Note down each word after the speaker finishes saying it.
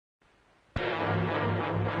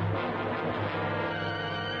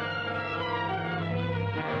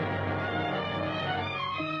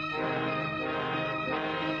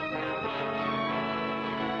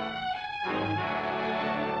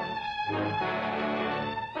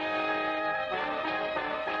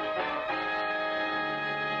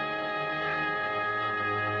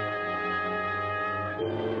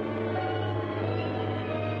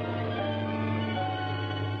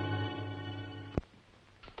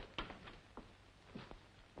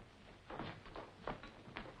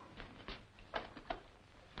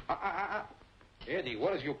Eddie,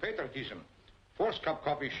 what is your patriotism? First cup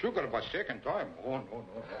coffee sugar, but second time. Oh, no.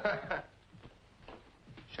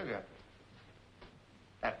 Sugar.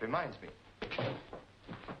 That reminds me.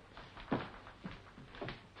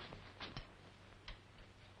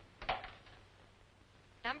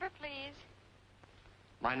 Number, please.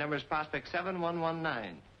 My number's Prospect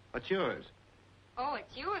 7119. What's yours? Oh,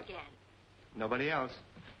 it's you again. Nobody else.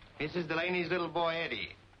 Mrs. Delaney's little boy, Eddie,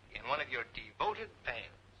 in one of your devoted fans.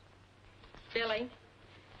 Billy,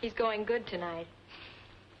 he's going good tonight.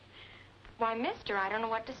 Why, mister, I don't know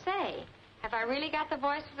what to say. Have I really got the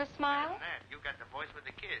voice with a smile? That, you got the voice with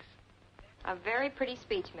a kiss. A very pretty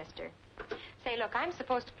speech, mister. Say, look, I'm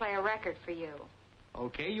supposed to play a record for you.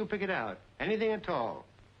 Okay, you pick it out. Anything at all,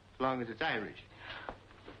 as long as it's Irish.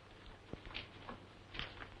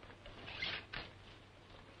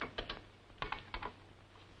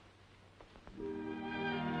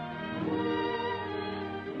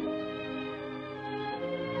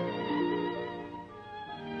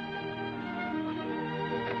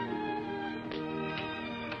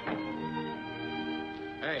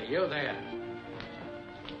 Hey, you there.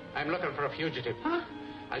 I'm looking for a fugitive. Huh?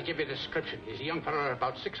 I'll give you a description. He's a young fellow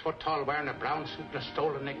about 6 foot tall, wearing a brown suit and a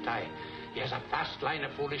stolen necktie. He has a fast line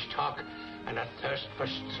of foolish talk and a thirst for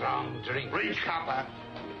strong drink. Reach, copper.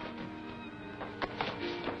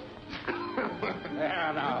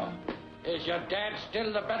 There now. Is your dad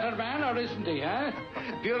still the better man, or isn't he, huh?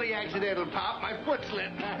 Purely accidental, Pop. My foot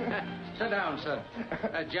slipped. Sit down, sir.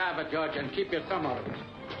 Java, George, and keep your thumb out of it.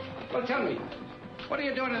 Well, tell me, what are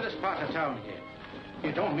you doing in this part of town here?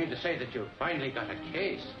 You don't mean to say that you've finally got a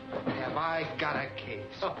case? Have I got a case?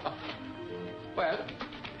 Well,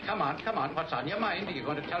 come on. What's on your mind? Are you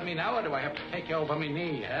going to tell me now, or do I have to take you over my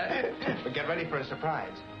knee, huh? But get ready for a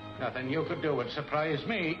surprise. Nothing you could do would surprise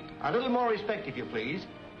me. A little more respect, if you please.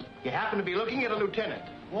 You happen to be looking at a lieutenant.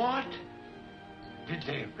 What? Did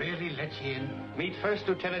they really let you in? Meet First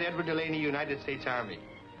Lieutenant Edward Delaney, United States Army.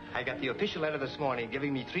 I got the official letter this morning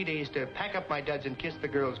giving me 3 days to pack up my duds and kiss the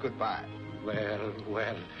girls goodbye. Well,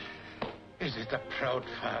 is it the proud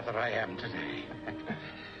father I am today?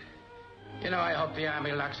 You know, I hope the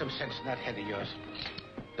Army locks some sense in that head of yours.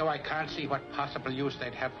 Though I can't see what possible use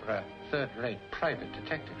they'd have for a third-rate private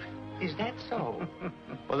detective. Is that so?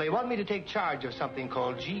 Well, they want me to take charge of something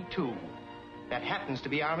called G2. That happens to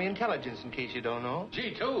be Army intelligence, in case you don't know.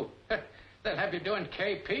 G2? They'll have you doing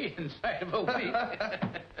KP inside of a week.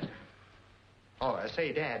 Oh,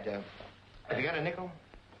 say, Dad, have you got a nickel?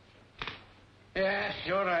 Yeah,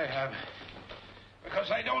 sure I have. Because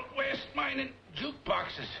I don't waste mine in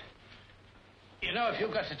jukeboxes. You know, if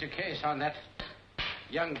you've got such a case on that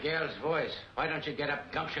young girl's voice, why don't you get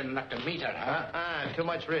up gumption enough to meet her, huh? Too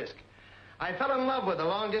much risk. I fell in love with a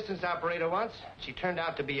long-distance operator once. She turned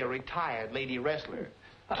out to be a retired lady wrestler.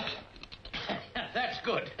 That's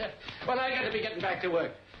good. Well, I got to be getting back to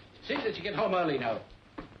work. See that you get home early now.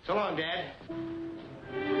 So long, Dad.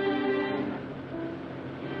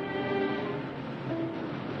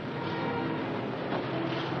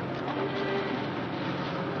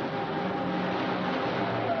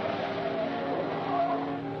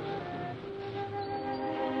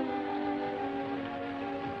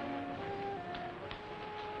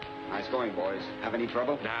 Nice going, boys. Have any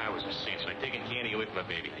trouble? Nah, it was a cinch, like taking candy away from a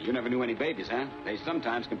baby. You never knew any babies, huh? They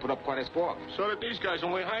sometimes can put up quite a squawk. So did these guys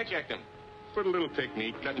when we hijacked them. Put a little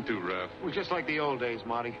technique, nothing too rough. Well, just like the old days,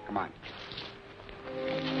 Marty. Come on.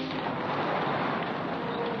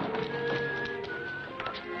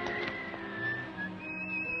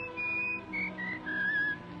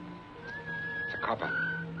 It's a copper.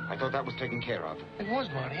 I thought that was taken care of. It was,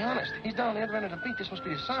 Marty, honest. He's down the other end of the beat. This must be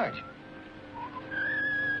the Sarge.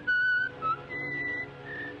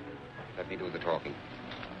 Let me do the talking.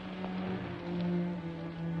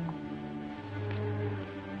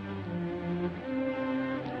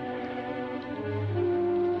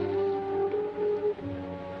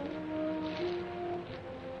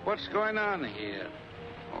 What's going on here?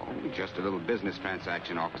 Oh, just a little business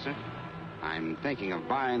transaction, officer. I'm thinking of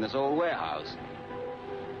buying this old warehouse.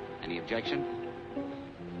 Any objection?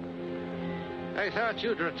 I thought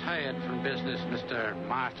you'd retired from business, Mr.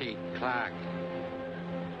 Marty Clark.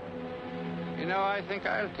 You know, I think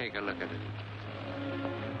I'll take a look at it.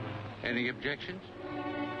 Any objections?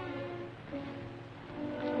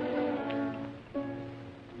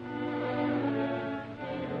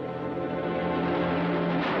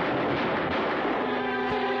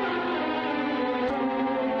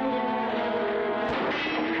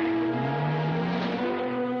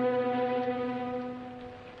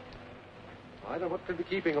 I don't know what could be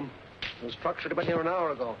keeping them. Those trucks should have been here an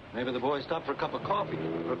hour ago. Maybe the boys stopped for a cup of coffee.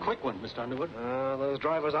 Or a quick one, Mr. Underwood. Those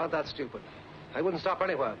drivers aren't that stupid. I wouldn't stop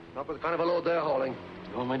anywhere. Not with the kind of a load they're hauling.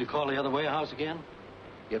 You want me to call the other warehouse again?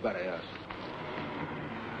 You better, yes.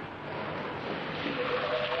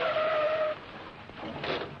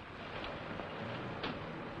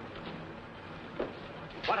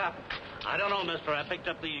 What happened? I don't know, mister. I picked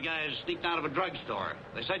up these guys sneaked out of a drugstore.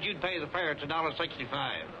 They said you'd pay the fare. It's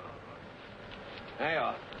 $1.65. There you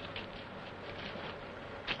are.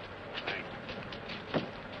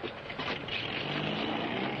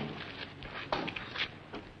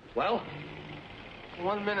 Well?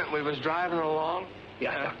 1 minute we was driving along.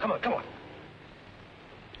 Yeah, come on.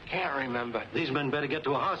 Can't remember. These men better get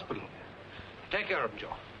to a hospital. Take care of him,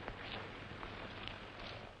 Joe.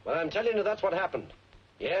 Well, I'm telling you, that's what happened.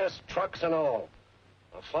 Yes, trucks and all.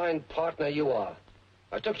 A fine partner you are.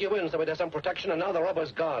 I took you in so there's some protection, and now the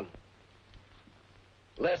rubber's gone.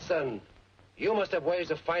 Listen, you must have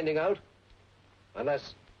ways of finding out.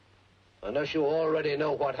 Unless you already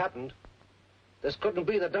know what happened. This couldn't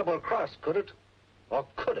be the double cross, could it? Or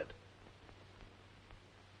could it?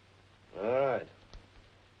 All right.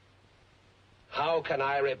 How can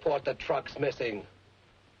I report the trucks missing?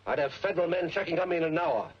 I'd have federal men checking on me in an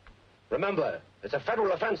hour. Remember, it's a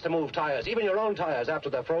federal offense to move tires, even your own tires, after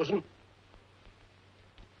they're frozen.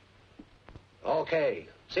 Okay,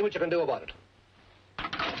 see what you can do about it.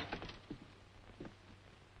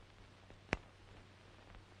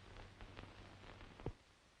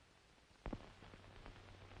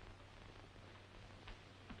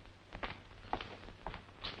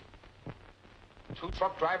 Two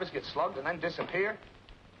truck drivers get slugged and then disappear?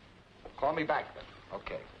 Call me back, then.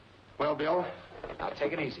 Okay. Well, Bill? Now,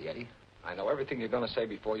 take it easy, Eddie. I know everything you're going to say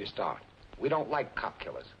before you start. We don't like cop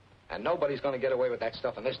killers. And nobody's going to get away with that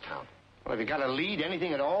stuff in this town. Well, have you got a lead,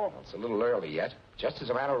 anything at all? Well, it's a little early yet. Just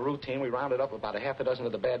as a matter of routine, we rounded up about a half a dozen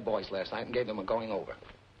of the bad boys last night and gave them a going over.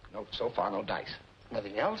 No, so far, no dice.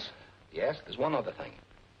 Nothing else? Yes, there's one other thing.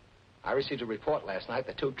 I received a report last night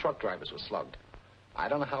that 2 truck drivers were slugged. I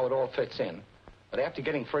don't know how it all fits in, but after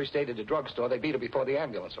getting first aid at the drugstore, they beat her before the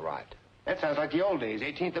ambulance arrived. That sounds like the old days,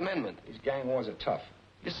 18th Amendment. These gang wars are tough.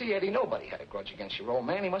 You see, Eddie, nobody had a grudge against your old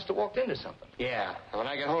man. He must have walked into something. Yeah, and when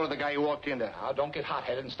I get hold of the guy who walked in there. Now, don't get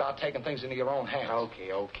hot-headed and start taking things into your own hands.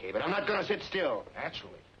 Okay, but I'm not going to sit still.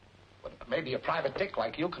 Naturally. But maybe a private dick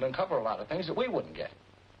like you could uncover a lot of things that we wouldn't get.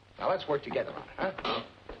 Now, let's work together on it,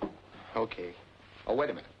 huh? Okay. Oh,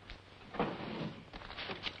 wait a minute.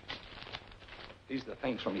 These are the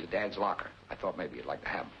things from your dad's locker. I thought maybe you'd like to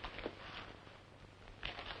have them.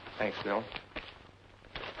 Thanks, Bill.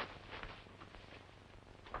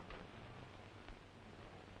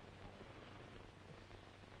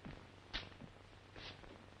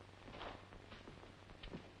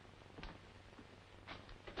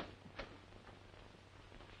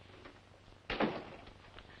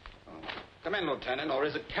 Come in, Lieutenant, or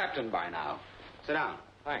is it Captain by now? Sit down.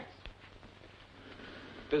 Thanks.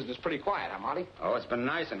 Business pretty quiet, huh, Marty? Oh, it's been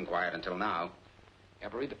nice and quiet until now. You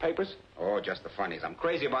ever read the papers? Oh, just the funnies. I'm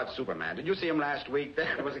crazy about Superman. Did you see him last week?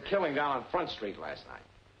 There was a killing down on Front Street last night.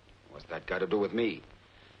 What's that got to do with me?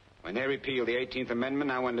 When they repealed the 18th Amendment,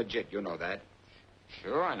 I went legit. You know that.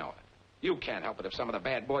 Sure, I know it. You can't help it if some of the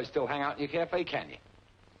bad boys still hang out in your cafe, can you?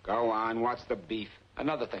 Go on. What's the beef?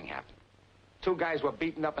 Another thing happened. 2 guys were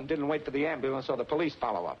beaten up and didn't wait for the ambulance or the police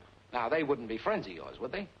follow up. Now, they wouldn't be friends of yours,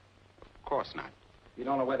 would they? Of course not. You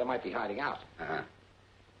don't know where they might be hiding out. Uh-huh.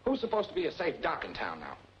 Who's supposed to be a safe doc in town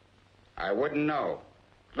now? I wouldn't know.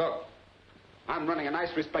 Look, I'm running a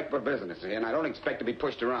nice, respectable business here, and I don't expect to be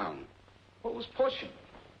pushed around. Who's pushing?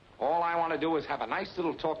 All I want to do is have a nice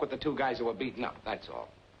little talk with the 2 guys who were beaten up, that's all.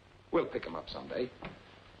 We'll pick them up someday.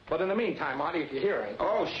 But in the meantime, Marty, if you hear anything...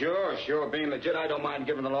 Oh, sure. Being legit, I don't mind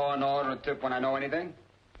giving the law and order a tip when I know anything.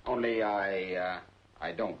 Only I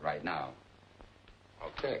don't right now.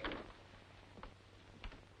 Okay.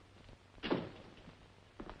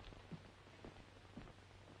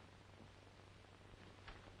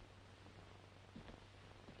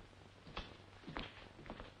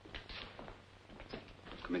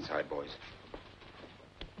 Come inside, boys.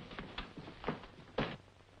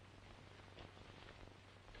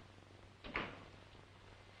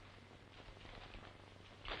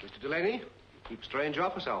 Mr. Delaney, you keep strange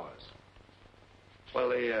office hours. Well,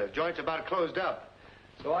 the joint's about closed up.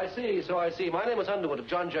 So I see. My name is Underwood of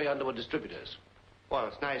John J. Underwood Distributors. Well,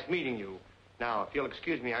 it's nice meeting you. Now, if you'll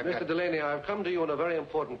excuse me, Mr. Delaney, I've come to you on a very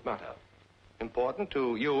important matter. Important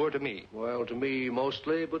to you or to me? Well, to me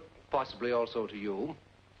mostly, but possibly also to you.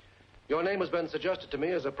 Your name has been suggested to me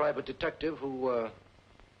as a private detective who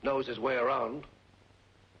knows his way around.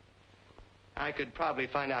 I could probably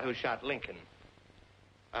find out who shot Lincoln.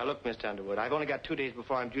 Look, Mr. Underwood, I've only got 2 days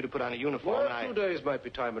before I'm due to put on a uniform. Well, 2 days might be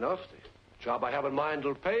time enough. Job I have in mind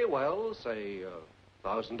will pay, well, say,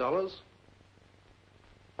 $1,000.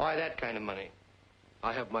 Why that kind of money?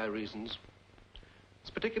 I have my reasons. This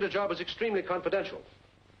particular job is extremely confidential.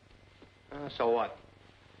 So what?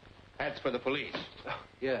 That's for the police.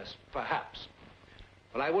 Yes, perhaps.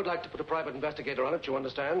 But I would like to put a private investigator on it, you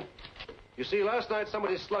understand? You see, last night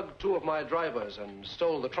somebody slugged 2 of my drivers and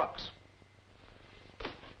stole the trucks.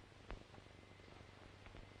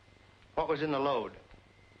 What was in the load?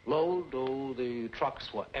 Load? Oh, the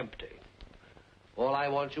trucks were empty. All I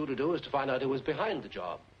want you to do is to find out who was behind the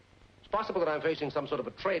job. It's possible that I'm facing some sort of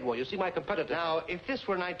a trade war. You see, my competitor... Now, if this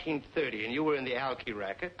were 1930 and you were in the alky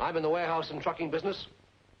racket... I'm in the warehouse and trucking business.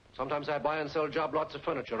 Sometimes I buy and sell job lots of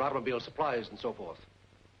furniture, automobile supplies, and so forth.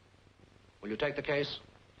 Will you take the case?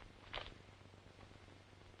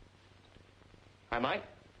 I might.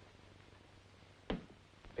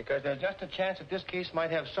 Because there's just a chance that this case might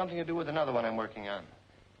have something to do with another one I'm working on.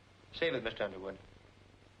 Save it, Mr. Underwood.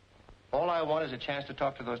 All I want is a chance to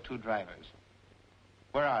talk to those 2 drivers.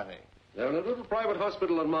 Where are they? They're in a little private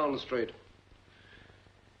hospital on Mountain Street.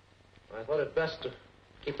 I thought it best to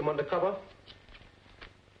keep them under cover.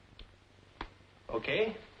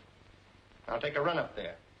 Okay. I'll take a run up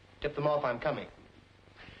there. Tip them off I'm coming.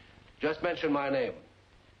 Just mention my name.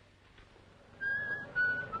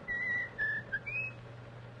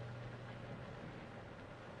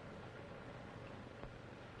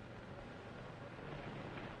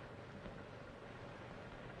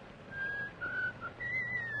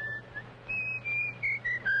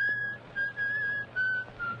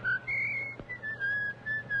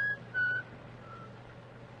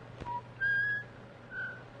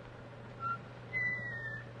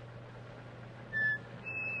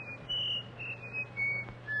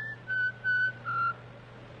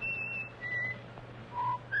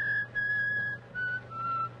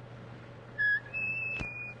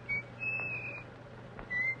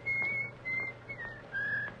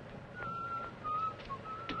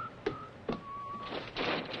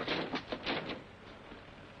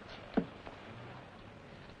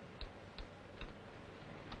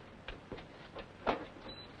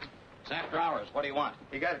 It's after hours. What do you want?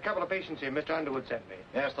 You got a couple of patients here Mr. Underwood sent me.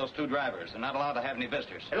 Yes, those 2 drivers. They're not allowed to have any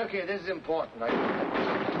visitors. Hey, look here, this is important.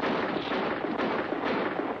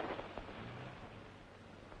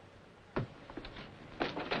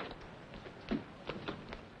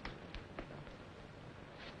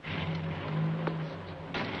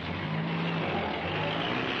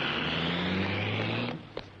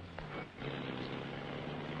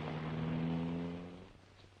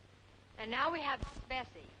 And now we have Bessie.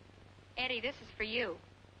 Eddie, this is for you.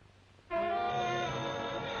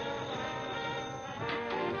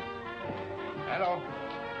 Hello.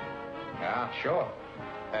 Yeah, sure.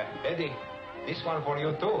 Eddie, this one for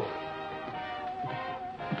you, too.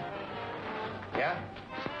 Yeah?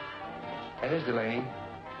 That is Delaney.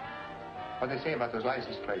 What'd they say about those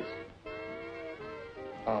license plates?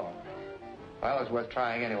 Oh. Well, it's worth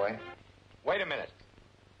trying anyway. Wait a minute.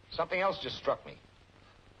 Something else just struck me.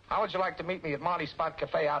 How would you like to meet me at Monty's Spot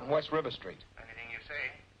Cafe out in West River Street? Anything you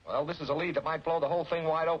say. Well, this is a lead that might blow the whole thing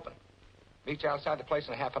wide open. Meet you outside the place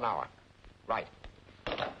in half an hour. Right.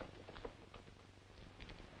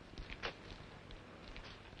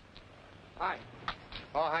 Hi.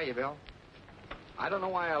 Oh, hiya, Bill. I don't know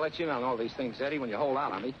why I let you in on all these things, Eddie, when you hold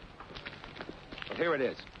out on me. But here it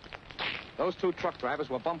is. Those 2 truck drivers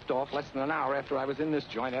were bumped off less than an hour after I was in this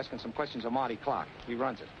joint asking some questions of Marty Clark. He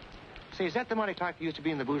runs it. Say, is that the Marty Clark who used to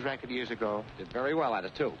be in the booze racket years ago? Did very well at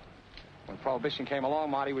it, too. When Prohibition came along,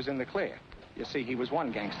 Marty was in the clear. You see, he was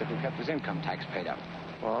one gangster who kept his income tax paid up.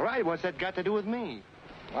 All right, what's that got to do with me?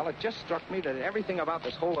 Well, it just struck me that everything about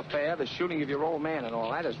this whole affair, the shooting of your old man and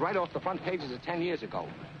all that, is right off the front pages of 10 years ago.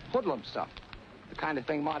 Hoodlum stuff. The kind of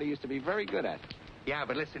thing Marty used to be very good at. Yeah,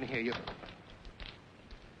 but listen here, you...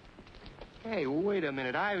 Hey, wait a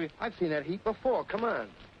minute. I've seen that heap before. Come on.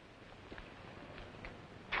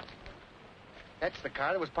 That's the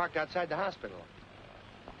car that was parked outside the hospital.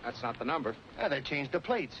 That's not the number. Yeah, they changed the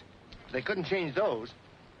plates. They couldn't change those.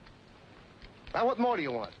 Now, what more do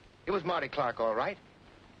you want? It was Marty Clark, all right.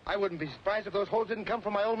 I wouldn't be surprised if those holes didn't come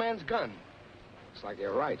from my old man's gun. Looks like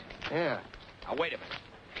you're right. Yeah. Now, wait a minute.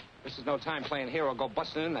 This is no time playing hero. Go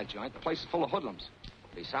busting in that joint. The place is full of hoodlums.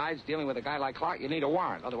 Besides, dealing with a guy like Clark, you need a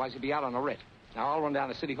warrant. Otherwise, he'd be out on a writ. Now, I'll run down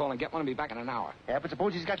to City Hall and get one and be back in an hour. Yeah, but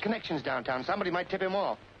suppose he's got connections downtown. Somebody might tip him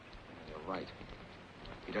off. You're right.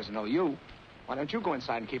 He doesn't know you. Why don't you go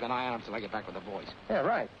inside and keep an eye on him till I get back with the boys? Yeah,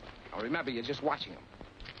 right. Now, remember, you're just watching him.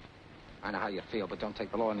 I know how you feel, but don't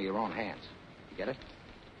take the law into your own hands. You get it?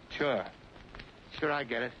 Sure. Sure, I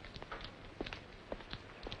get it.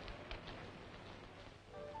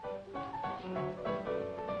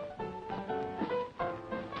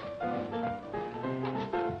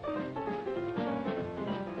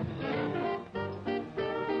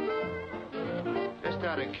 Just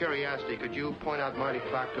out of curiosity, could you point out Marty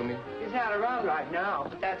Clark to me? He's not around right now,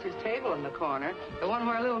 but that's his table in the corner. The one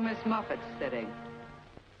where little Miss Muffet's sitting.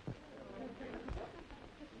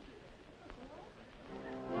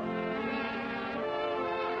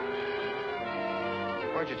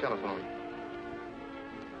 Where's your telephone?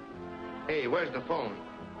 Hey, where's the phone?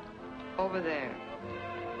 Over there.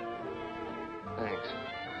 Thanks.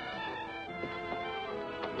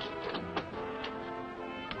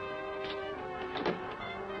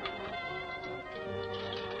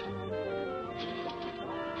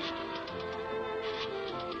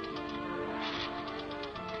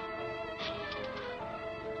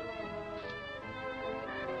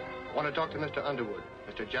 I want to talk to Mr. Underwood,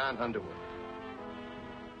 Mr. John Underwood.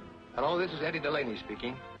 Hello, this is Eddie Delaney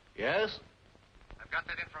speaking. Yes? I've got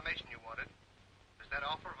that information you wanted. Does that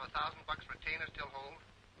offer of $1,000 retainer still hold?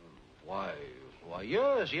 Why,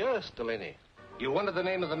 yes, Delaney. You wanted the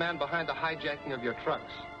name of the man behind the hijacking of your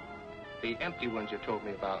trucks. The empty ones you told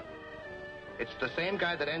me about. It's the same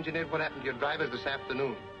guy that engineered what happened to your drivers this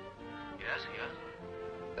afternoon. Yes.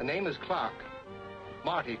 The name is Clark.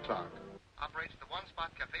 Marty Clark. Operates the One Spot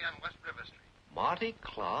Cafe on West River Street. Marty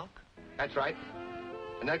Clark? That's right.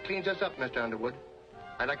 And that cleans us up, Mr. Underwood.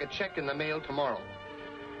 I'd like a check in the mail tomorrow.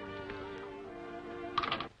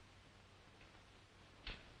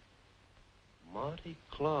 Marty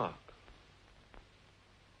Clark.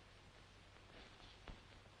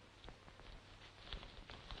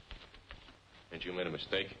 Ain't you made a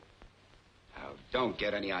mistake? Now, don't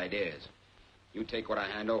get any ideas. You take what I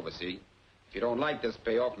hand over, see? If you don't like this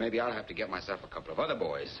payoff, maybe I'll have to get myself a couple of other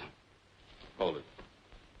boys. Hold it.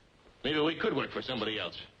 Maybe we could work for somebody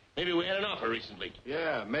else. Maybe we had an offer recently.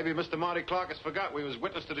 Yeah, maybe Mr. Marty Clark has forgot we was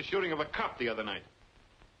witness to the shooting of a cop the other night.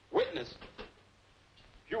 Witness?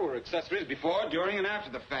 You were accessories before, during, and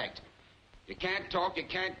after the fact. You can't talk, you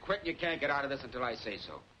can't quit, you can't get out of this until I say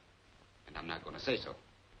so. And I'm not going to say so.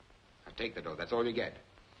 Now take the dough, that's all you get.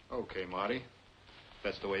 Okay, Marty. If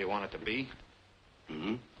that's the way you want it to be.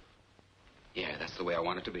 Mm-hmm. Yeah, that's the way I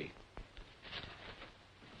want it to be.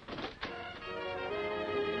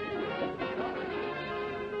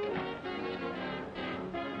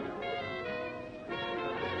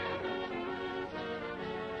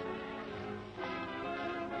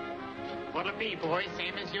 What'll it be, boys?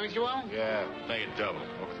 Same as usual? Yeah. Make it double.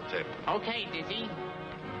 Over the table. Okay, Dizzy.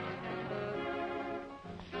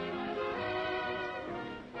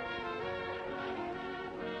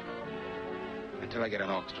 Until I get an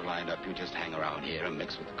orchestra lined up, you just hang around here and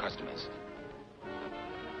mix with the customers.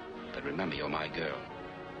 But remember, you're my girl.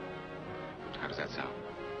 How does that sound?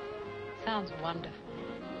 Sounds wonderful.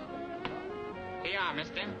 Here you are,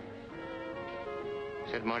 mister.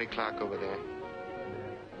 Is that Marty Clark over there?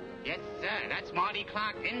 Yes, sir. That's Marty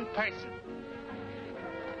Clark in person.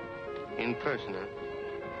 In person, huh?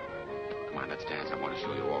 Come on, let's dance. I want to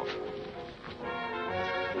show you off.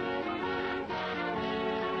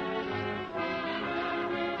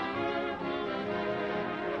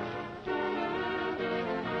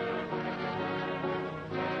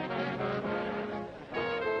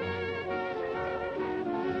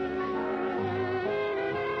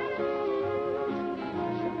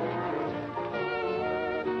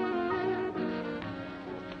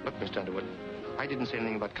 Mr. Underwood, I didn't say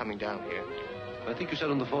anything about coming down here. I think you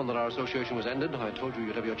said on the phone that our association was ended. I told you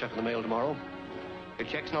you'd have your check in the mail tomorrow. Your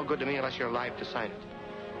check's no good to me unless you're alive to sign it.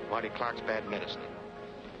 Marty Clark's bad medicine.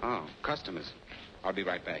 Oh, customers. I'll be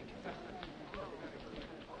right back.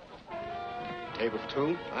 Table for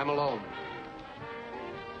two. I'm alone.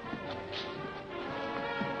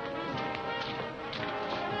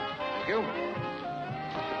 Thank you.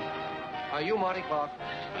 Are you Marty Clark?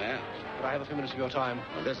 Yeah? Could I have a few minutes of your time?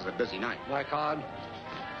 Well, this is a busy night. My card.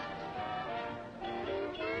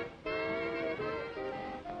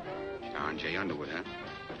 John J. Underwood, huh?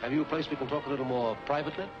 Have you a place we can talk a little more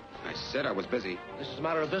privately? I said I was busy. This is a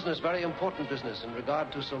matter of business, very important business, in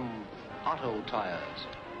regard to some auto tires.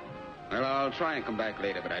 Well, I'll try and come back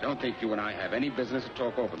later, but I don't think you and I have any business to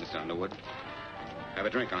talk over, Mr. Underwood. Have a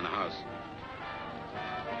drink on the house.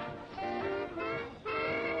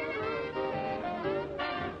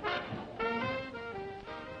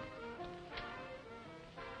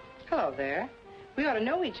 Hello there. We ought to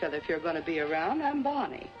know each other if you're going to be around. I'm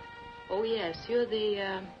Bonnie. Oh, yes, you're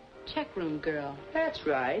the check room girl. That's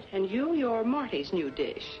right. And you're Marty's new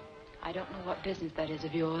dish. I don't know what business that is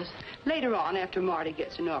of yours. Later on, after Marty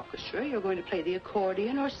gets an orchestra, you're going to play the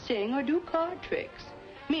accordion or sing or do card tricks.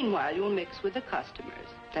 Meanwhile, you'll mix with the customers.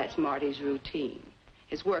 That's Marty's routine.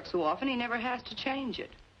 His work so often, he never has to change it.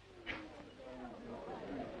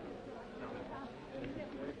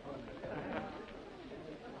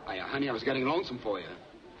 Hiya, honey, I was getting lonesome for you.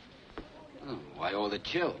 Oh, why all the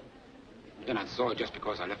chill? You're not sore just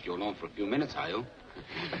because I left you alone for a few minutes, are you?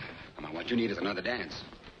 Come on, what you need is another dance.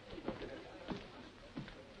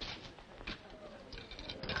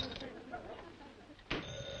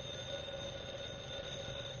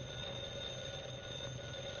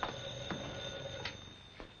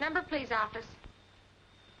 Number, please, office.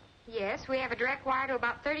 Yes, we have a direct wire to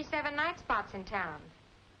about 37 night spots in town.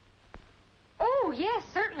 Oh, yes,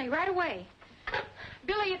 certainly, right away.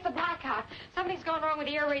 Billy, it's a blackout. Something's gone wrong with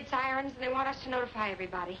the air raid sirens, and they want us to notify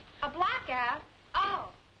everybody. A blackout? Oh.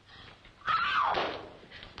 Ow!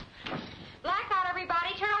 Blackout,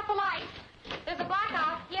 everybody. Turn off the lights. There's a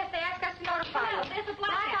blackout. Yes, they asked us to notify you. There's a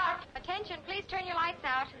blackout. Attention, please turn your lights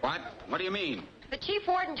out. What? What do you mean? The chief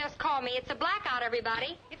warden just called me. It's a blackout,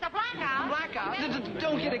 everybody. It's a blackout. Blackout?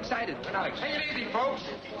 Don't get excited. Take it easy, folks.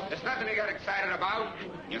 There's nothing to get excited about.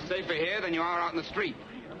 You're safer here than you are out in the street.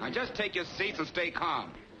 Now, just take your seats and stay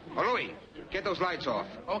calm. Oh, Louis, get those lights off.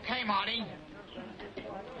 Okay, Marty.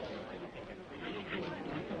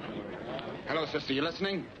 Hello, sister. You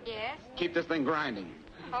listening? Yes? Keep this thing grinding.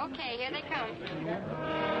 Okay, here they come.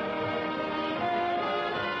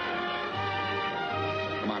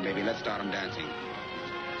 Come on, baby. Let's start them dancing.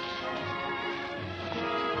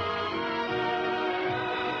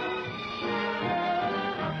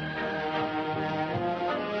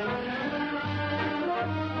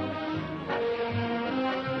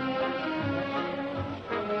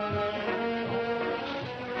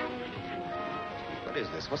 What is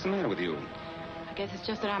this? What's the matter with you? I guess it's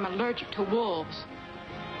just that I'm allergic to wolves.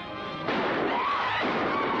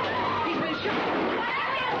 He's been shot.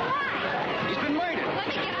 He's been murdered. Let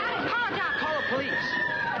me get out. Call a doctor. Call the police.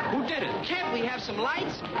 Who did it? Can't we have some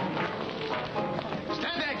lights?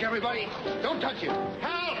 Stand back, everybody. Don't touch him.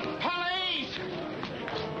 Help! Police!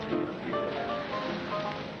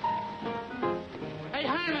 Hey,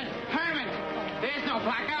 Herman! There's no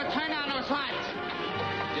blackout. Turn on those lights.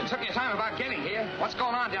 You took your time about getting here. What's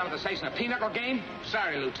going on down at the station? A pinochle game?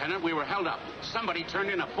 Sorry, Lieutenant. We were held up. Somebody turned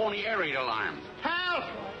in a phony air raid alarm. Help!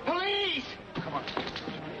 Police! Come on.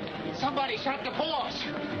 Somebody shot the boss.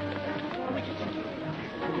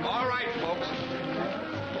 All right, folks.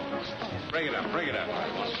 Bring it up, bring it up.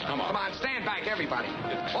 Come on. Come on, stand back, everybody.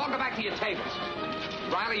 All go back to your tables.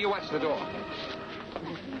 Riley, you watch the door.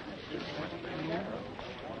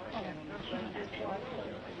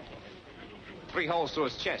 Three holes through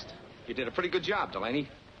his chest. You did a pretty good job, Delaney.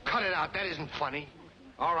 Cut it out. That isn't funny.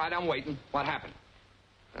 All right, I'm waiting. What happened?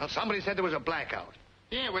 Well, somebody said there was a blackout.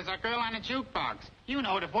 Yeah, it was a girl on a jukebox. You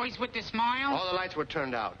know, the voice with the smile. All the lights were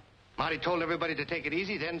turned out. Marty told everybody to take it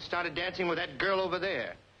easy, then started dancing with that girl over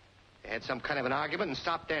there. They had some kind of an argument and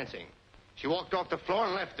stopped dancing. She walked off the floor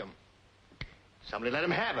and left him. Somebody let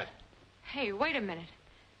him have it. Hey, wait a minute.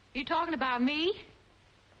 You talking about me?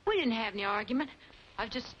 We didn't have any argument. I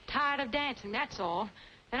was just tired of dancing, that's all.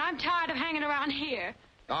 And I'm tired of hanging around here.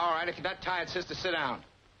 All right, if you're not tired, sister, sit down.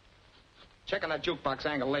 Check on that jukebox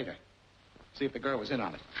angle later. See if the girl was in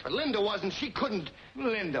on it. But Linda wasn't. She couldn't.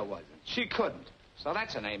 Linda wasn't. She couldn't. So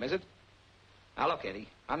that's her name, is it? Now, look, Eddie,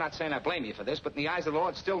 I'm not saying I blame you for this, but in the eyes of the law,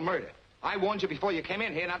 it's still murder. I warned you before you came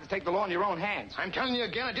in here not to take the law in your own hands. I'm telling you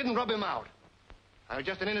again, I didn't rub him out. I was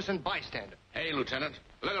just an innocent bystander. Hey, Lieutenant,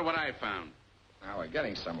 look at what I found. Now, we're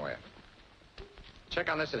getting somewhere. Check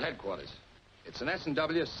on this at headquarters. It's an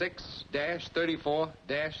S&W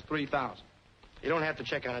 6-34-3000. You don't have to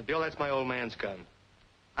check on it, Bill. That's my old man's gun.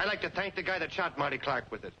 I'd like to thank the guy that shot Marty Clark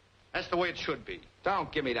with it. That's the way it should be. Don't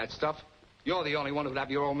give me that stuff. You're the only one who'd have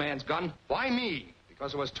your old man's gun. Why me?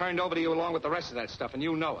 Because it was turned over to you along with the rest of that stuff, and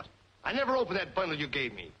you know it. I never opened that bundle you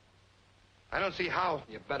gave me. I don't see how.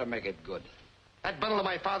 You better make it good. That bundle of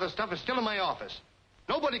my father's stuff is still in my office.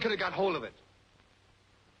 Nobody could have got hold of it.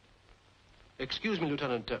 Excuse me,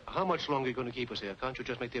 Lieutenant. How much longer are you going to keep us here? Can't you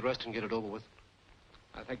just make the arrest and get it over with?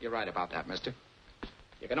 I think you're right about that, mister.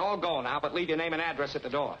 You can all go now, but leave your name and address at the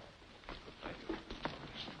door.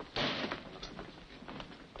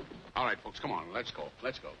 All right, folks, come on. Let's go.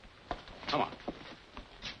 Let's go. Come on.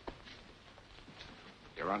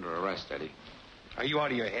 You're under arrest, Eddie. Are you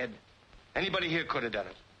out of your head? Anybody here could have done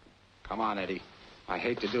it. Come on, Eddie. I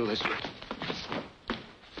hate to do this. I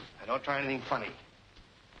don't try anything funny.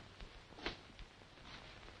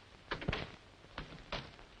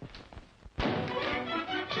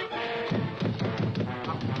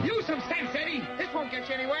 Use some sense, Eddie. This won't get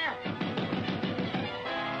you anywhere.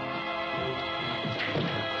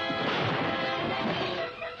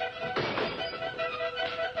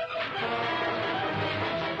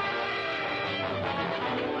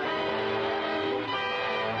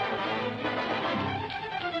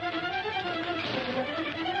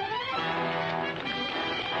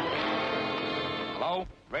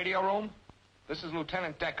 Radio room? This is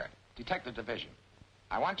Lieutenant Decker, Detective Division.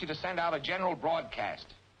 I want you to send out a general broadcast.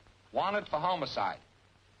 Wanted for homicide.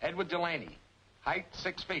 Edward Delaney. Height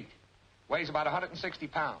 6 feet. Weighs about 160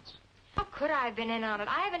 pounds. How could I have been in on it?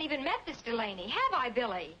 I haven't even met this Delaney. Have I,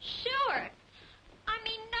 Billy? Sure. I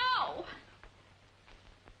mean, no.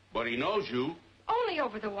 But he knows you. Only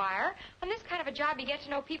over the wire. On this kind of a job, you get to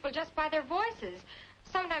know people just by their voices.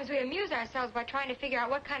 Sometimes we amuse ourselves by trying to figure out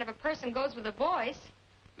what kind of a person goes with a voice.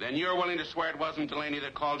 Then you're willing to swear it wasn't Delaney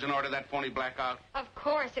that called and ordered that phony blackout? Of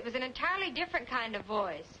course. It was an entirely different kind of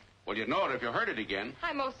voice. Well, you'd know it if you heard it again.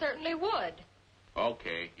 I most certainly would.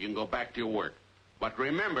 Okay, you can go back to your work. But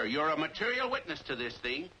remember, you're a material witness to this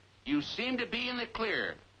thing. You seem to be in the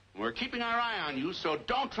clear. We're keeping our eye on you, so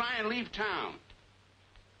don't try and leave town.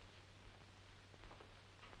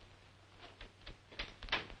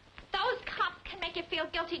 Those cops can make you feel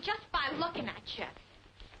guilty just by looking at you.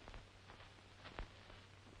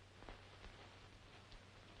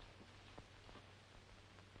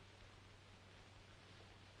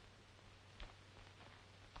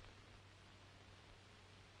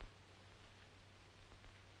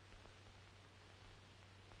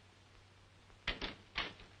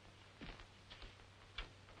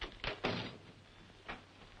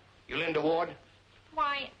 You Linda Ward?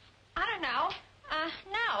 Why, I don't know.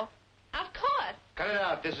 No. Of course. Cut it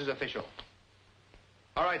out. This is official.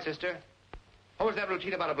 All right, sister. What was that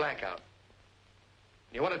routine about a blackout?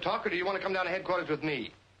 You want to talk, or do you want to come down to headquarters with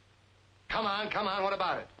me? Come on, come on. What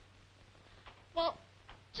about it? Well,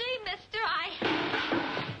 gee, mister,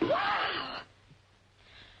 Wow!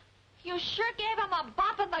 You sure gave him a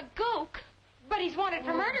bop in the gook. But he's wanted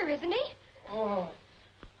for murder, isn't he? Oh.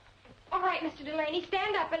 All right, Mr. Delaney,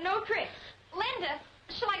 stand up and no tricks. Linda,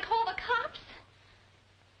 shall I call the cops?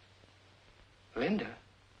 Linda?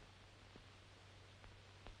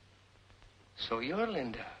 So you're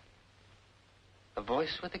Linda. The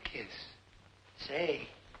voice with a kiss. Say,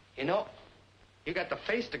 you know, you got the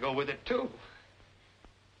face to go with it, too.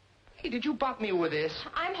 Hey, did you bop me with this?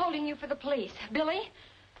 I'm holding you for the police. Billy?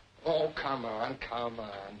 Oh, come on, come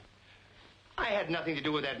on. I had nothing to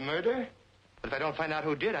do with that murder. But if I don't find out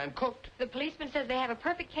who did, I'm cooked. The policeman says they have a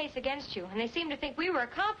perfect case against you, and they seem to think we were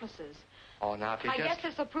accomplices. Oh, now, if you I guess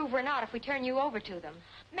this will prove we're not if we turn you over to them.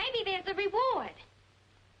 Maybe there's a reward.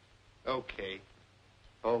 Okay.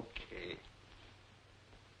 Okay.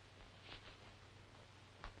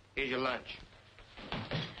 Here's your lunch.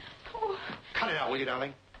 Oh. Cut it out, will you,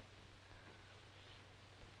 darling?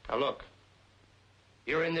 Now, look.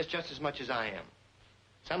 You're in this just as much as I am.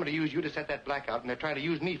 Somebody used you to set that blackout, and they're trying to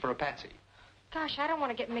use me for a patsy. Gosh, I don't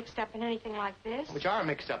want to get mixed up in anything like this. Which are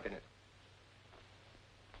mixed up in it.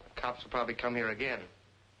 The cops will probably come here again.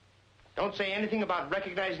 Don't say anything about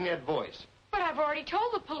recognizing that voice. But I've already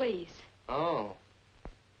told the police. Oh.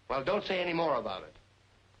 Well, don't say any more about it.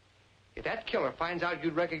 If that killer finds out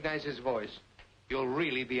you'd recognize his voice, you'll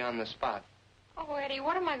really be on the spot. Oh, Eddie,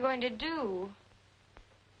 what am I going to do?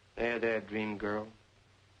 There, dream girl.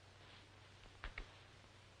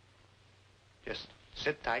 Just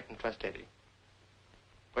sit tight and trust Eddie.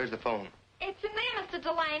 Where's the phone? It's in there, Mr.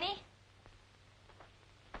 Delaney.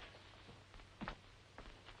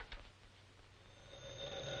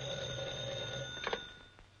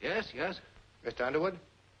 Yes, yes. Mr. Underwood,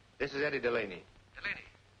 this is Eddie Delaney. Delaney,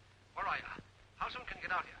 where are you? How soon can you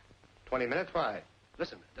get out here? 20 minutes? Why?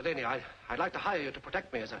 Listen, Delaney, I'd like to hire you to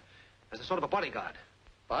protect me as a sort of a bodyguard.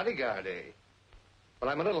 Bodyguard, eh? Well,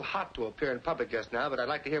 I'm a little hot to appear in public just now, but I'd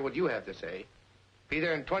like to hear what you have to say. Be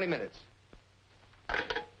there in 20 minutes.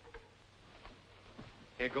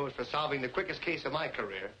 Here goes for solving the quickest case of my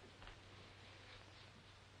career.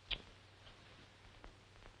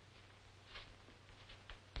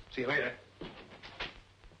 See you later.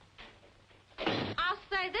 I'll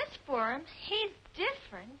say this for him. He's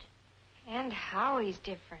different. And how he's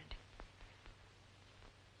different.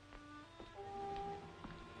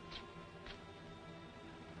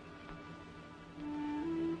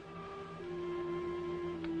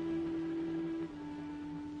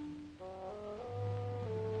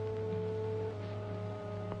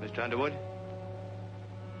 Mr. Underwood?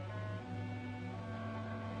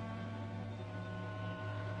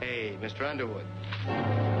 Hey, Mr. Underwood.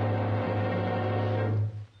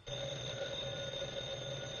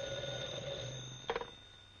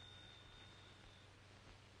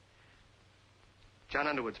 John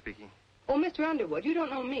Underwood speaking. Oh, Mr. Underwood, you don't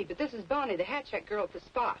know me, but this is Bonnie, the hat check girl at the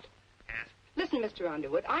spot. Yes? Listen, Mr.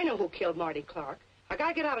 Underwood, I know who killed Marty Clark. I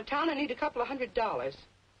gotta get out of town. I need a couple of $100.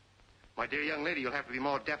 My dear young lady, you'll have to be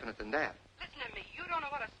more definite than that. Listen to me. You don't know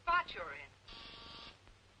what a spot you're in.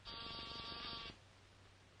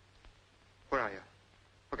 Where are you?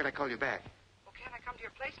 What can I call you back? Well, can't I come to your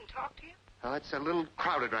place and talk to you? Oh, it's a little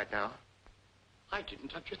crowded right now. I didn't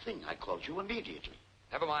touch a thing. I called you immediately.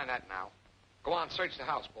 Never mind that now. Go on, search the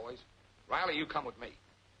house, boys. Riley, you come with me.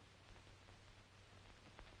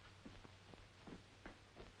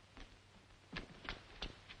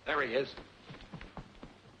 There he is.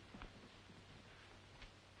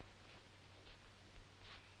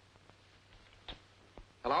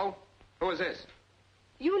 Hello? Who is this?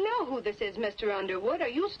 You know who this is, Mr. Underwood. Are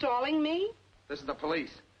you stalling me? This is the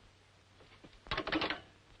police.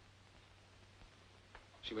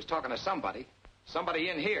 She was talking to somebody.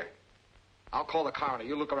 Somebody in here. I'll call the coroner.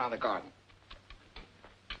 You look around the garden.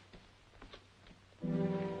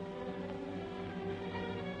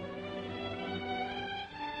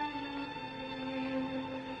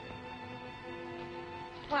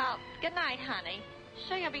 Well, good night, honey.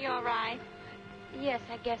 Sure you'll be all right? Yes,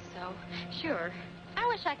 I guess so. Sure. I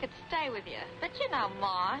wish I could stay with you. But you know,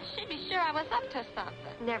 Ma, she'd be sure I was up to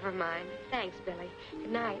something. Never mind. Thanks, Billy.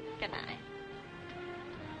 Good night. Good night.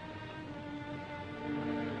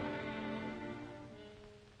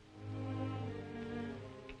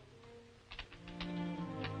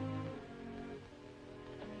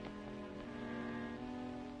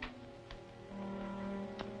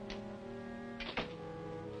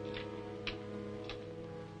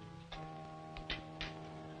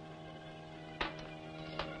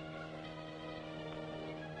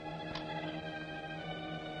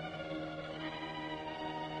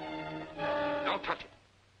 Don't touch it.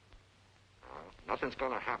 Nothing's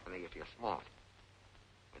going to happen to you if you're smart.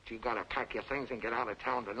 But you got to pack your things and get out of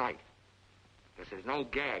town tonight. This is no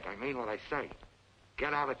gag. I mean what I say.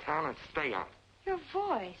 Get out of town and stay out. Your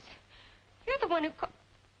voice. You're the one who...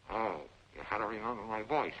 Oh, you had to remember my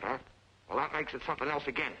voice, huh? Well, that makes it something else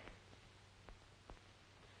again.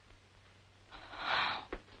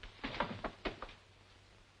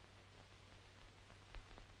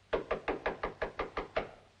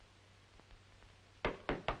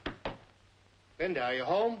 Linda, are you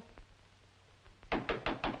home?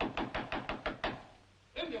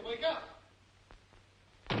 Linda, wake up!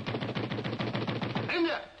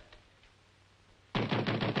 Linda!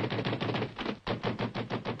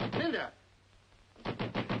 Linda!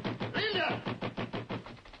 Linda!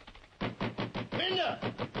 Linda!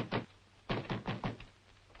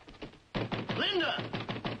 Linda!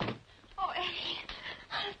 Oh, Eddie,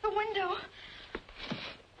 out of the window.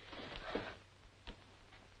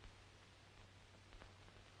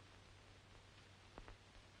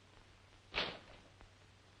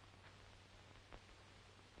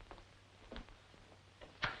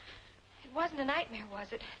 It wasn't a nightmare, was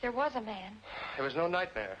it? There was a man. There was no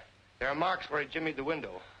nightmare. There are marks where he jimmied the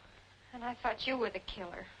window. And I thought you were the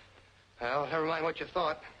killer. Well, never mind what you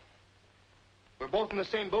thought. We're both in the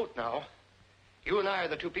same boat now. You and I are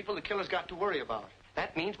the two people the killer's got to worry about.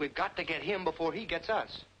 That means we've got to get him before he gets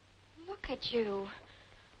us. Look at you.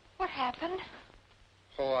 What happened?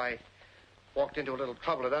 Oh, I walked into a little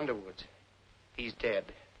trouble at Underwood's. He's dead.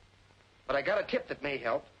 But I got a tip that may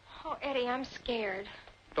help. Oh, Eddie, I'm scared.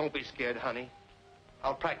 Don't be scared, honey.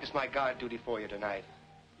 I'll practice my guard duty for you tonight.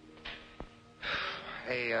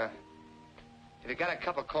 Hey, have you got a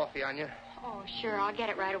cup of coffee on you? Oh, sure. I'll get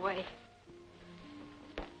it right away.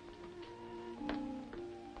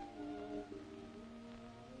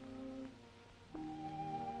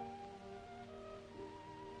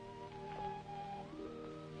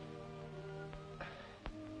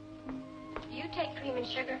 You take cream and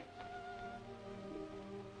sugar.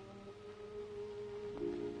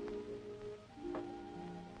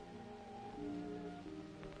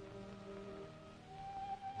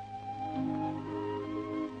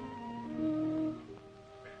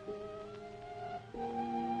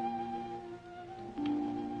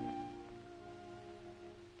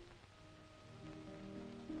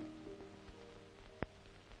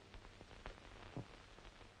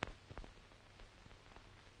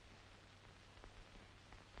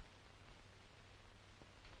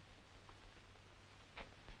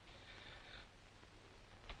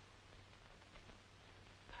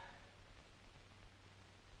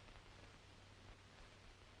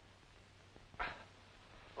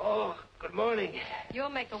 Oh, good morning. You'll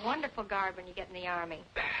make a wonderful guard when you get in the Army.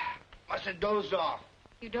 Must have dozed off.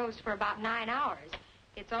 You dozed for about 9 hours.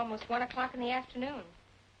 It's almost 1 o'clock in the afternoon.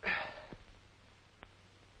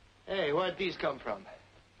 Hey, where'd these come from?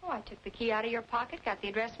 Oh, I took the key out of your pocket, got the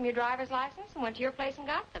address from your driver's license, and went to your place and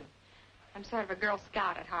got them. I'm sort of a Girl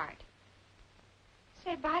Scout at heart.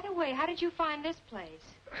 Say, by the way, how did you find this place?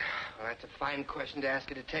 Well, that's a fine question to ask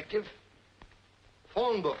a detective.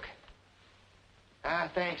 Phone book.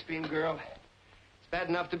 Ah, thanks, bean girl. It's bad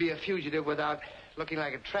enough to be a fugitive without looking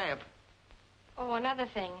like a tramp. Oh, another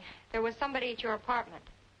thing. There was somebody at your apartment.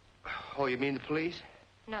 Oh, you mean the police?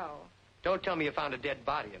 No, Don't tell me you found a dead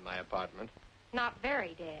body in my apartment. not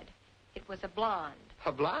very dead. It was a blonde.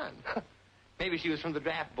 A blonde? Maybe she was from the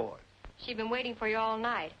draft board. She'd been waiting for you all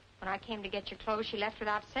night. When I came to get your clothes, she left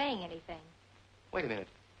without saying anything. Wait a minute.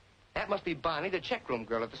 That must be Bonnie, the checkroom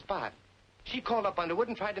girl at the spot. She called up Underwood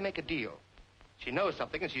and tried to make a deal. She knows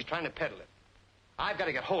something, and she's trying to peddle it. I've got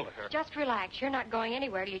to get hold of her. Just relax. You're not going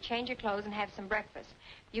anywhere till you change your clothes and have some breakfast.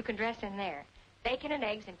 You can dress in there. Bacon and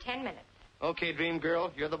eggs in 10 minutes. Okay, dream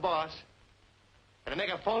girl, you're the boss. Can I make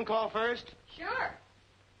a phone call first? Sure.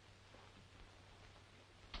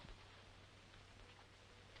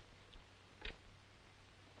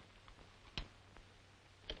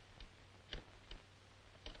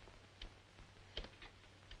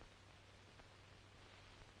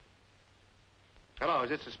 Hello, is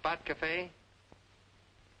this the Spot Cafe?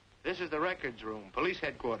 This is the records room, police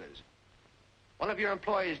headquarters. One of your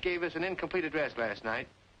employees gave us an incomplete address last night.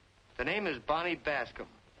 The name is Bonnie Bascom.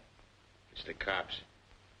 It's the cops.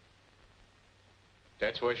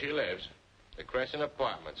 That's where she lives. The Crescent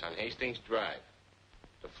Apartments on Hastings Drive.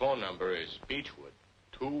 The phone number is Beechwood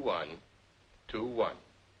 2121.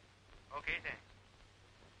 Okay, thanks.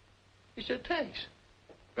 He said thanks.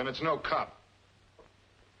 Then it's no cop.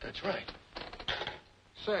 That's right.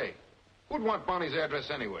 Say, who'd want Bonnie's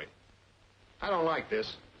address anyway? I don't like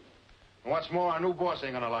this. And what's more, our new boss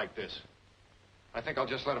ain't gonna like this. I think I'll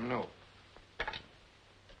just let him know.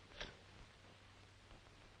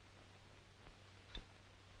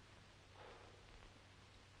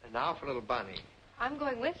 And now for little Bonnie. I'm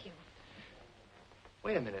going with you.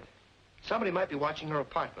 Wait a minute. Somebody might be watching her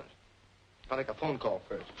apartment. I'll make a phone call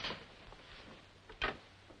first.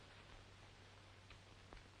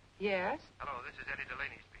 Yes? Hello, this is Eddie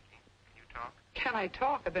Delaney speaking. Can you talk? Can I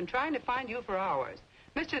talk? I've been trying to find you for hours.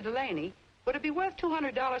 Mr. Delaney, would it be worth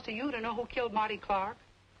 $200 to you to know who killed Marty Clark?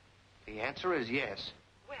 The answer is yes.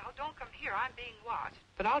 Well, don't come here. I'm being watched.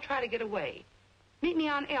 But I'll try to get away. Meet me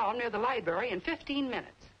on Elm near the library in 15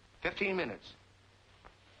 minutes. 15 minutes.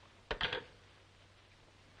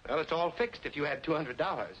 Well, it's all fixed if you had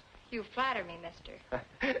 $200. You flatter me, mister.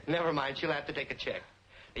 Never mind. She'll have to take a check.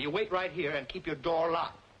 Now, you wait right here and keep your door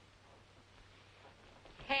locked.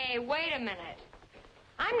 Hey, wait a minute.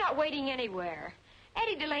 I'm not waiting anywhere.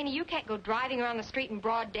 Eddie Delaney, you can't go driving around the street in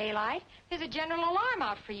broad daylight. There's a general alarm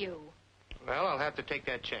out for you. Well, I'll have to take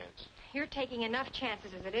that chance. You're taking enough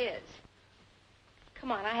chances as it is. Come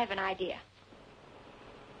on, I have an idea.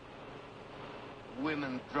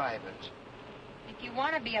 Women drivers. If you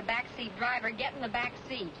want to be a backseat driver, get in the back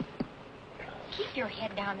seat. Keep your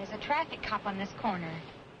head down. There's a traffic cop on this corner.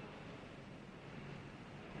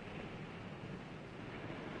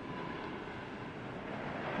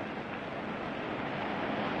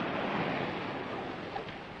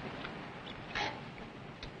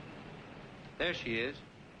 There she is.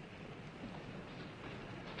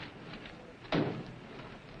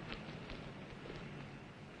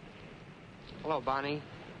 Hello, Bonnie.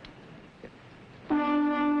 Eddie!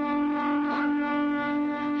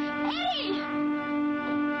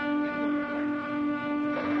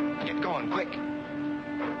 Get going, quick.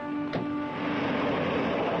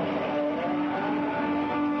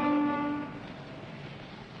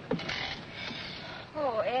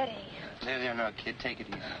 Oh, Eddie. There, now, kid. Take it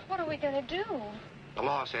easy. What are we going to do? The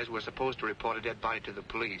law says we're supposed to report a dead body to the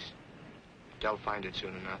police. They'll find it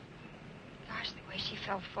soon enough. Gosh, the way she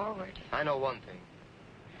fell forward. I know one thing.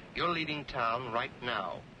 You're leaving town right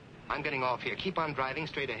now. I'm getting off here. Keep on driving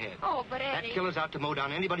straight ahead. Oh, but Eddie... That killer's out to mow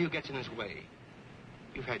down anybody who gets in his way.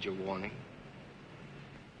 You've had your warning.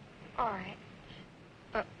 All right.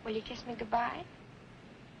 But will you kiss me goodbye?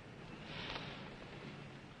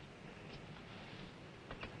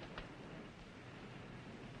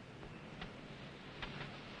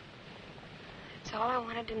 That's all I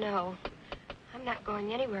wanted to know. I'm not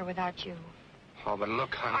going anywhere without you. Oh, but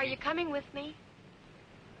look, honey. Are you coming with me?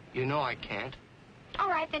 You know I can't. All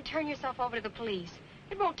right, then turn yourself over to the police.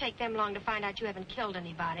 It won't take them long to find out you haven't killed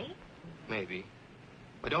anybody. Maybe.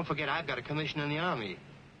 But don't forget, I've got a commission in the Army.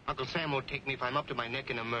 Uncle Sam won't take me if I'm up to my neck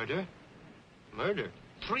in a murder. Murder?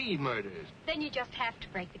 3 murders. Then you just have to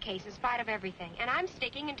break the case in spite of everything. And I'm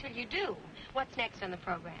sticking until you do. What's next on the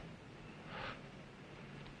program?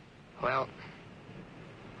 Well,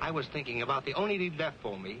 I was thinking about the only lead left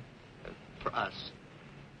for me, for us,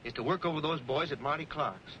 is to work over those boys at Marty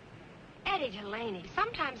Clark's. Eddie Delaney,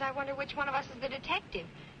 sometimes I wonder which one of us is the detective.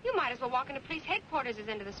 You might as well walk into police headquarters as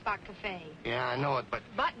into the Spot Cafe. Yeah, I know it, but...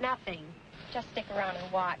 But nothing. Just stick around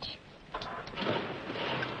and watch.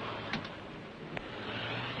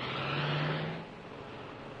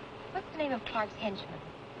 Harold Clark's henchman.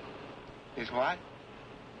 He's what?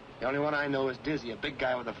 The only one I know is Dizzy, a big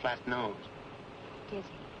guy with a flat nose. Dizzy.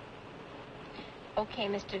 Okay,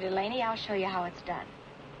 Mr. Delaney, I'll show you how it's done.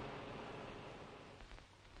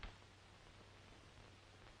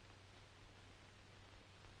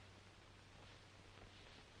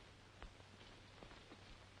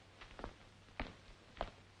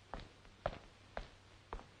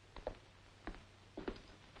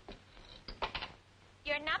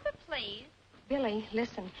 Your number, please. Billy,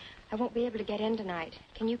 listen, I won't be able to get in tonight.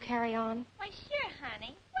 Can you carry on? Why, sure,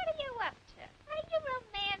 honey. What are you up to? Are you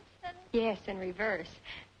romancing? Yes, in reverse.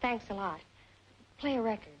 Thanks a lot. Play a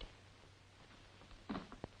record.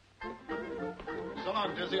 So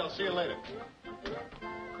long, Dizzy. I'll see you later.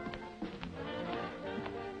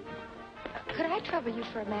 Could I trouble you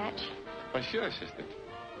for a match? Why, sure, sister.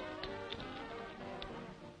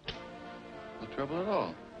 No trouble at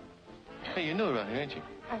all. Hey, you're new around here, ain't you?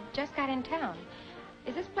 I just got in town.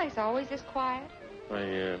 Is this place always this quiet?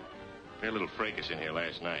 I, had a little fracas in here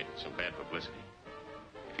last night. Some bad publicity.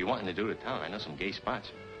 If you're wanting to do the town, I know some gay spots.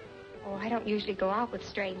 Oh, I don't usually go out with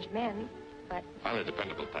strange men, but... I'm a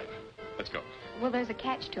dependable type. Let's go. Well, there's a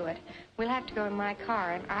catch to it. We'll have to go in my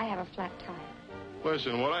car, and I have a flat tire.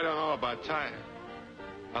 Listen, what I don't know about tire,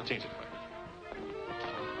 I'll change it for you.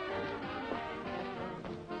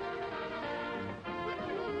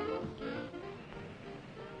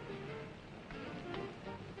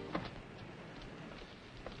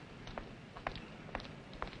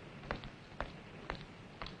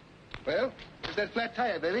 Well, there's that flat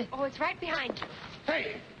tire, baby. Oh, it's right behind you.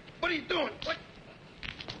 Hey, what are you doing?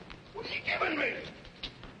 What are you giving me?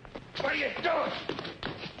 What are you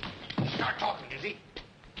doing? Start talking, Dizzy.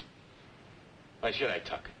 Why should I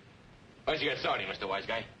talk? Why don't you get authority, Mr. Wise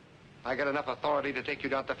Guy? I got enough authority to take you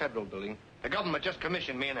down to the federal building. The government just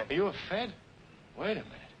commissioned me and Are you a Fed? Wait a minute.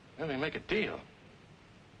 Let me make a deal.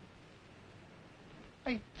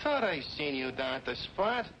 I thought I seen you down at the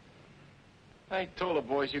spot. I told the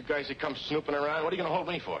boys you guys had come snooping around. What are you going to hold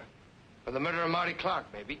me for? For the murder of Marty Clark,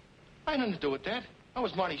 baby. I had nothing to do with that. I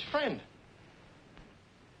was Marty's friend.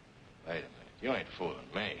 Wait a minute. You ain't fooling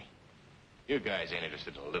me. You guys ain't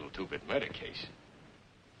interested in a little two-bit murder case.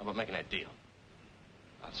 How about making that deal?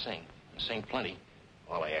 I'll sing. I'll sing plenty.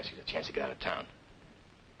 All I ask is a chance to get out of town.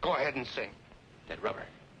 Go ahead and sing. That rubber.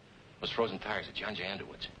 Those frozen tires at John J.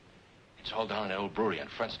 Underwood's. It's all down in that old brewery on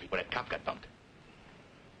Front Street where that cop got bumped.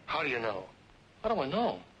 How do you know? How do I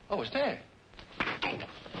know? I was there.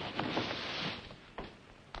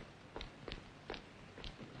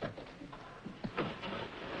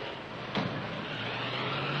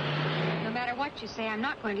 No matter what you say, I'm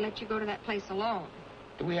not going to let you go to that place alone.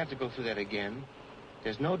 Do we have to go through that again?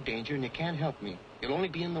 There's no danger, and you can't help me. You'll only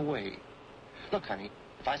be in the way. Look, honey,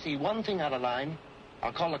 if I see one thing out of line,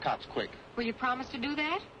 I'll call the cops quick. Will you promise to do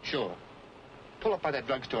that? Sure. Pull up by that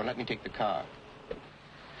drugstore and let me take the car.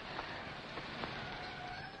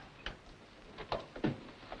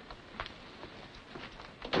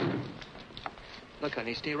 Look,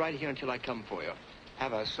 honey, stay right here until I come for you.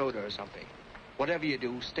 Have a soda or something. Whatever you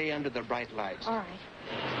do, stay under the bright lights. All right.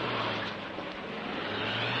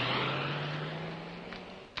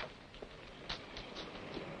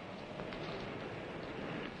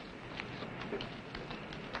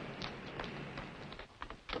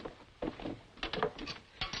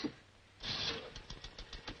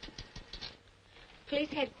 Police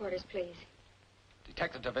headquarters, please.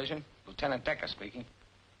 Detective Division, Lieutenant Decker speaking.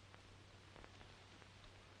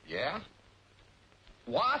 Yeah?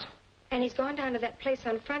 What? And he's gone down to that place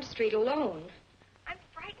on Front Street alone. I'm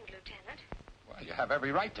frightened, Lieutenant. Well, you have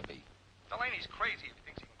every right to be. Delaney's crazy if he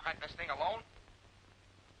thinks he can crack this thing alone.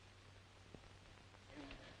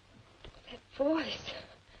 That voice.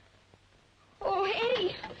 Oh,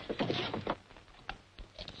 Eddie!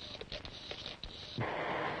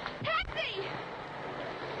 Taxi!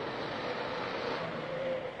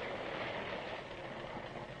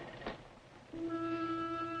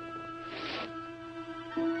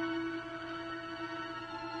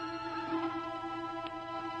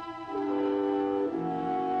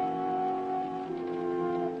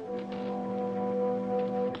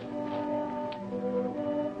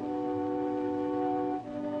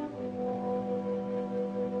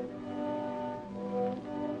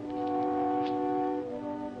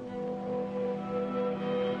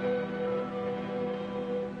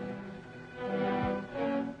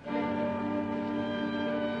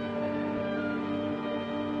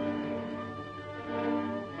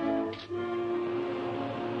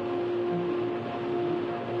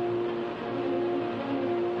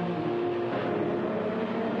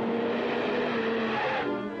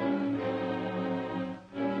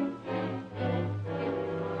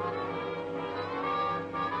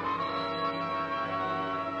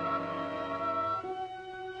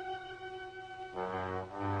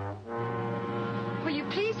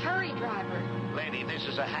 driver. Lady, this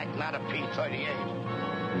is a hack, not a P-38.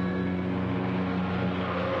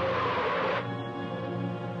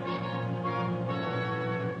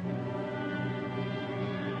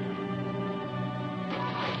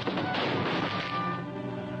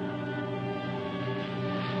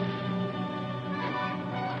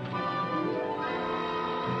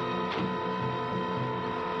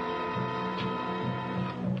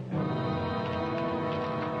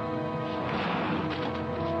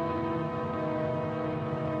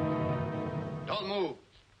 Don't move.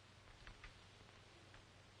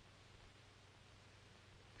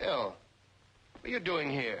 Bill, what are you doing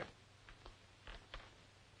here?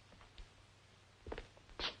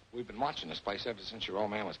 We've been watching this place ever since your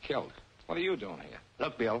old man was killed. What are you doing here?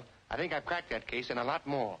 Look, Bill, I think I've cracked that case and a lot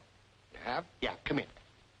more. You have? Yeah, come in.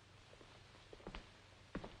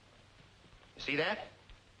 You see that?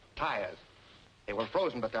 Tires. They were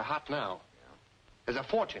frozen, but they're hot now. Yeah. There's a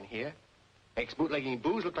fortune here. Makes bootlegging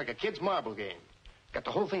booze look like a kid's marble game. Got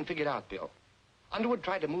the whole thing figured out, Bill. Underwood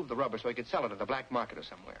tried to move the rubber so he could sell it at the black market or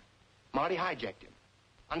somewhere. Marty hijacked him.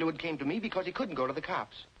 Underwood came to me because he couldn't go to the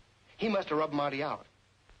cops. He must have rubbed Marty out.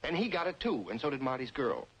 Then he got it, too, and so did Marty's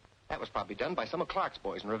girl. That was probably done by some of Clark's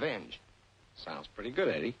boys in revenge. Sounds pretty good,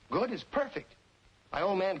 Eddie. Good is perfect. My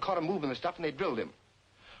old man caught him moving the stuff, and they drilled him.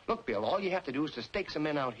 Look, Bill, all you have to do is to stake some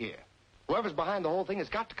men out here. Whoever's behind the whole thing has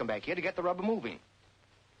got to come back here to get the rubber moving.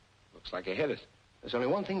 Looks like you hit it. There's only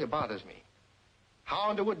one thing that bothers me. How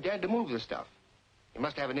Underwood dared to move the stuff? He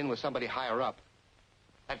must have it in with somebody higher up.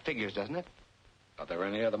 That figures, doesn't it? Are there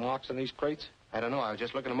any other marks in these crates? I don't know. I was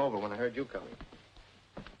just looking them over when I heard you coming.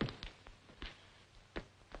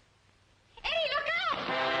 Eddie, look out!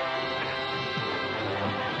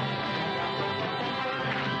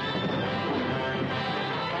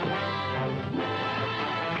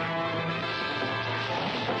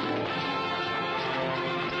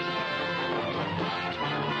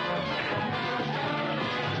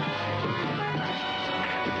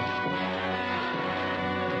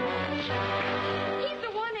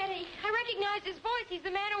 His voice. He's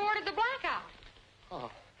the man who ordered the blackout.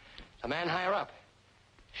 Oh, the man higher up.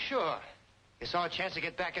 Sure. You saw a chance to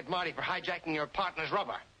get back at Marty for hijacking your partner's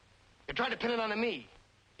rubber. You tried to pin it on me.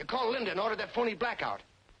 You called Linda and ordered that phony blackout.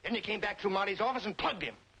 Then you came back through Marty's office and plugged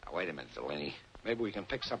him. Now, wait a minute, Delaney. Maybe we can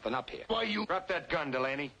pick something up here. Why, you... Drop that gun,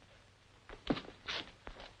 Delaney.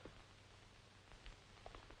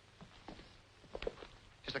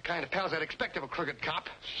 Just the kind of pals I'd expect of a crooked cop.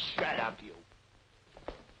 Shut up, you.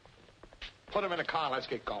 Put him in a car. Let's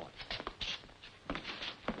get going.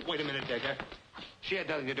 Wait a minute, Decker. She had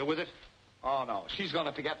nothing to do with it. Oh, no. She's going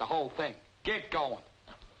to forget the whole thing. Get going.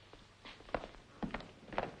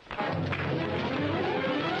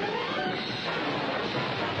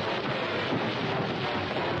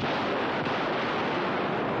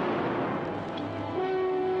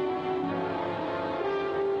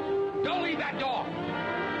 Don't leave that door.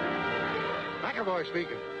 McAvoy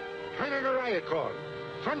speaking. Turn in a riot call.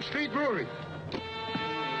 Front Street Brewery.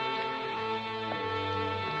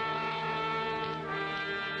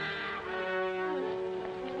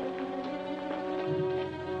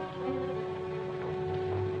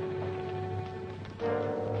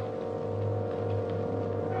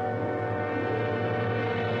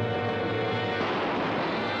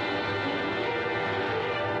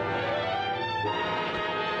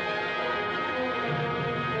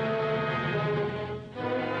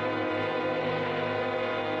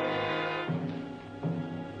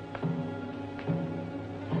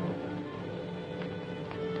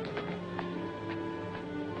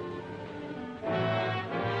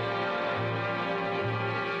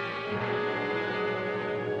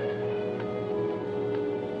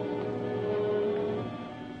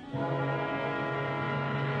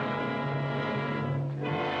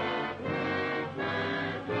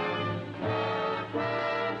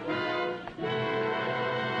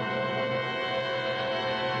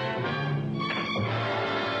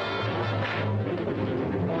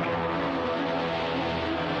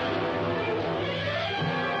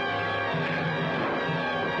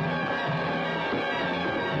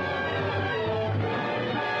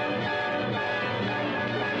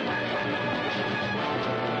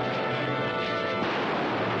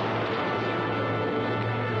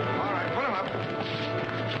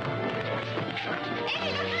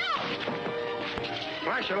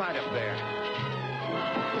 Flash your light up there.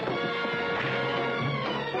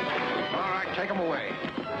 All right, take them away.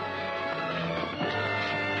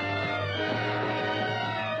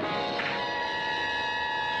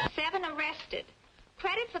 Seven arrested.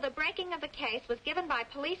 Credit for the breaking of the case was given by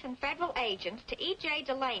police and federal agents to E.J.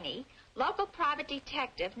 Delaney, local private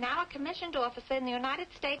detective, now a commissioned officer in the United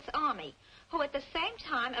States Army, who at the same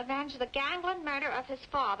time avenged the gangland murder of his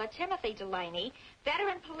father, Timothy Delaney,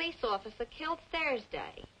 veteran police officer killed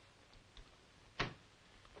Thursday.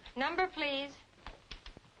 Number, please.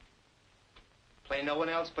 Play no one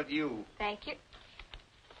else but you. Thank you.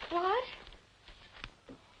 What?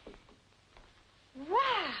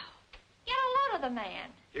 Wow! Get a load of the man.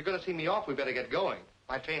 You're going to see me off. We better get going.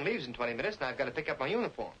 My train leaves in 20 minutes, and I've got to pick up my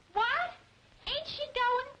uniform. What? Ain't she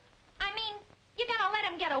going? I mean, you gonna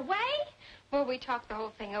let him get away? Well, we talked the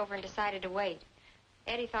whole thing over and decided to wait.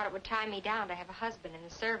 Eddie thought it would tie me down to have a husband in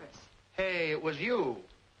the service. Hey, it was you.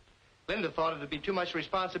 Linda thought it'd be too much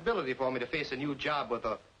responsibility for me to face a new job with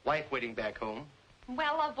a wife waiting back home.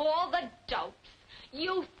 Well, of all the dopes.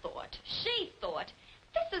 You thought, she thought,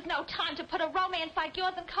 this is no time to put a romance like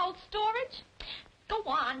yours in cold storage. Go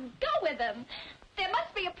on, go with him. There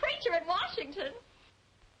must be a preacher in Washington.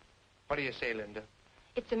 What do you say, Linda?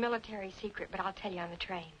 It's a military secret, but I'll tell you on the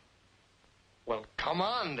train. Well, come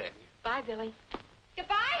on, then. Bye, Billy.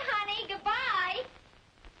 Goodbye, honey, goodbye.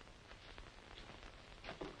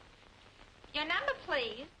 Your number,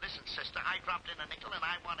 please. Listen, sister, I dropped in a nickel and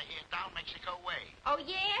I want to hear Down Mexico Way. Oh,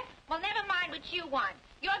 yeah? Well, never mind what you want.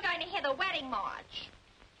 You're going to hear the wedding march.